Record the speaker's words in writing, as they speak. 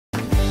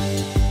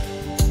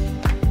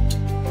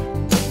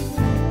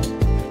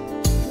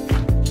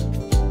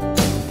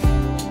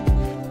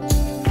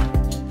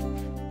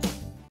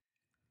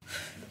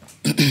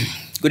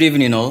Good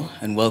evening all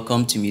and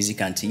welcome to Music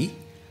and Tea.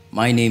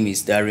 My name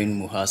is Darren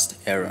Muharst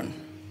Aaron.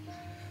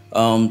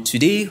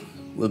 Today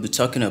we'll be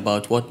talking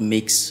about what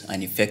makes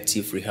an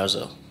effective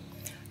rehearsal.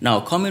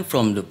 Now, coming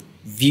from the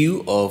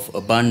view of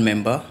a band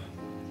member,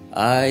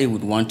 I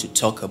would want to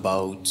talk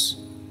about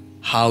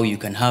how you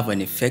can have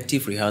an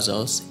effective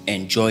rehearsals,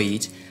 enjoy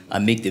it,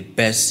 and make the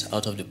best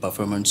out of the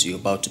performance you're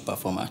about to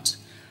perform at.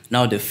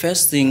 Now, the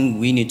first thing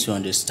we need to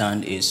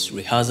understand is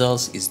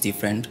rehearsals is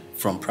different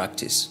from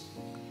practice.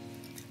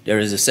 There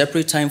is a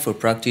separate time for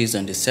practice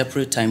and a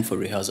separate time for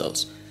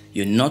rehearsals.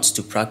 You're not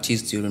to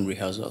practice during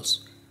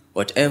rehearsals.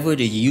 Whatever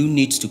that you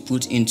need to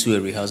put into a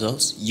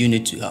rehearsals, you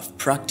need to have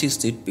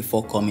practiced it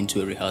before coming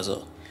to a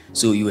rehearsal.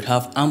 So you would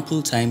have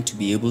ample time to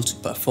be able to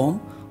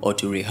perform or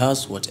to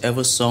rehearse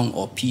whatever song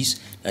or piece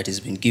that has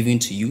been given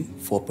to you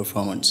for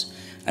performance.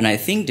 And I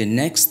think the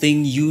next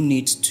thing you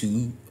need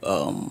to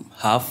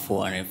have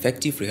for an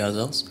effective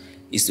rehearsals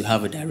is to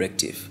have a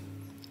directive.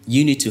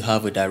 You need to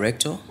have a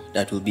director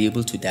that will be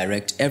able to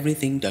direct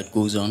everything that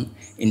goes on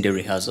in the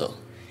rehearsal.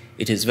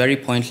 It is very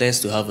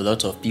pointless to have a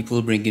lot of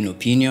people bringing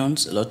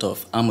opinions, a lot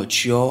of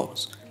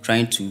amateurs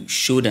trying to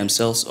show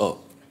themselves up,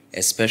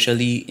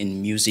 especially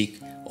in music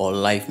or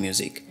live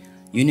music.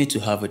 You need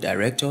to have a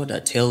director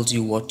that tells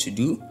you what to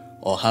do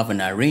or have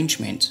an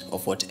arrangement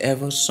of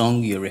whatever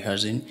song you're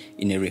rehearsing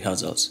in a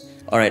rehearsals.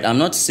 Alright, I'm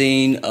not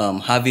saying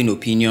having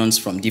opinions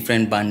from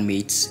different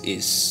bandmates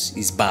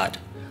is bad,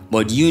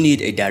 but you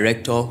need a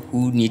director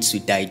who needs to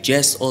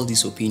digest all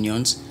these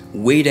opinions,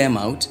 weigh them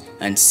out,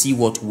 and see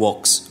what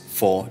works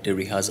for the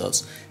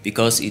rehearsals.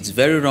 Because it's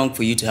very wrong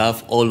for you to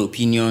have all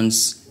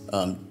opinions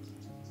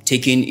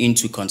taken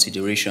into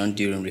consideration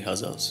during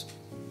rehearsals.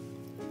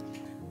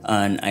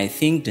 And I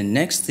think the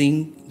next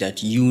thing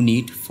that you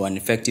need for an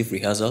effective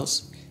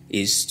rehearsals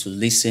is to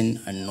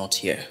listen and not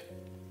hear.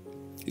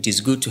 It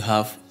is good to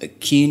have a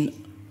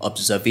keen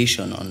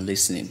observation on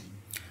listening,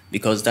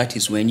 because that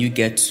is when you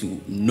get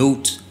to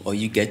note or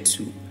you get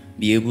to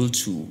be able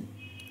to,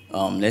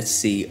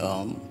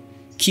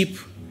 keep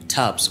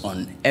tabs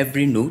on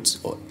every note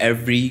or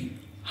every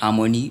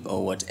harmony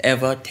or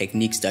whatever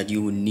techniques that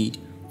you will need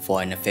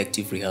for an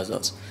effective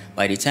rehearsals.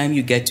 By the time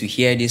you get to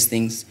hear these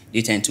things,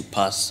 they tend to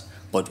pass.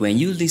 But when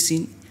you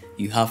listen,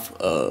 you have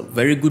a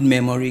very good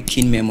memory,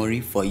 keen memory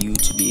for you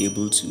to be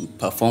able to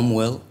perform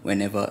well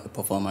whenever a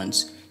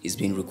performance is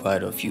being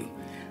required of you.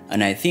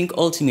 And I think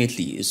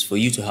ultimately it's for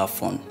you to have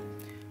fun.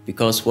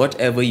 Because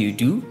whatever you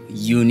do,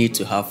 you need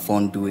to have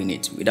fun doing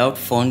it. Without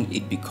fun,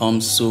 it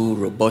becomes so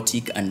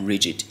robotic and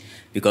rigid.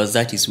 Because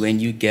that is when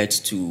you get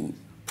to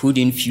put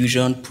in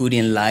fusion, put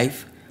in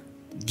life,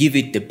 give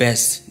it the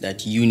best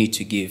that you need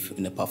to give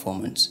in a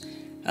performance.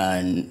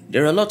 And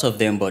there are a lot of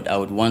them, but I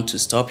would want to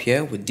stop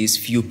here with these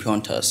few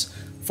pointers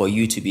for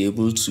you to be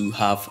able to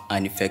have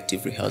an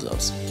effective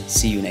rehearsals.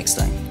 See you next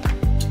time.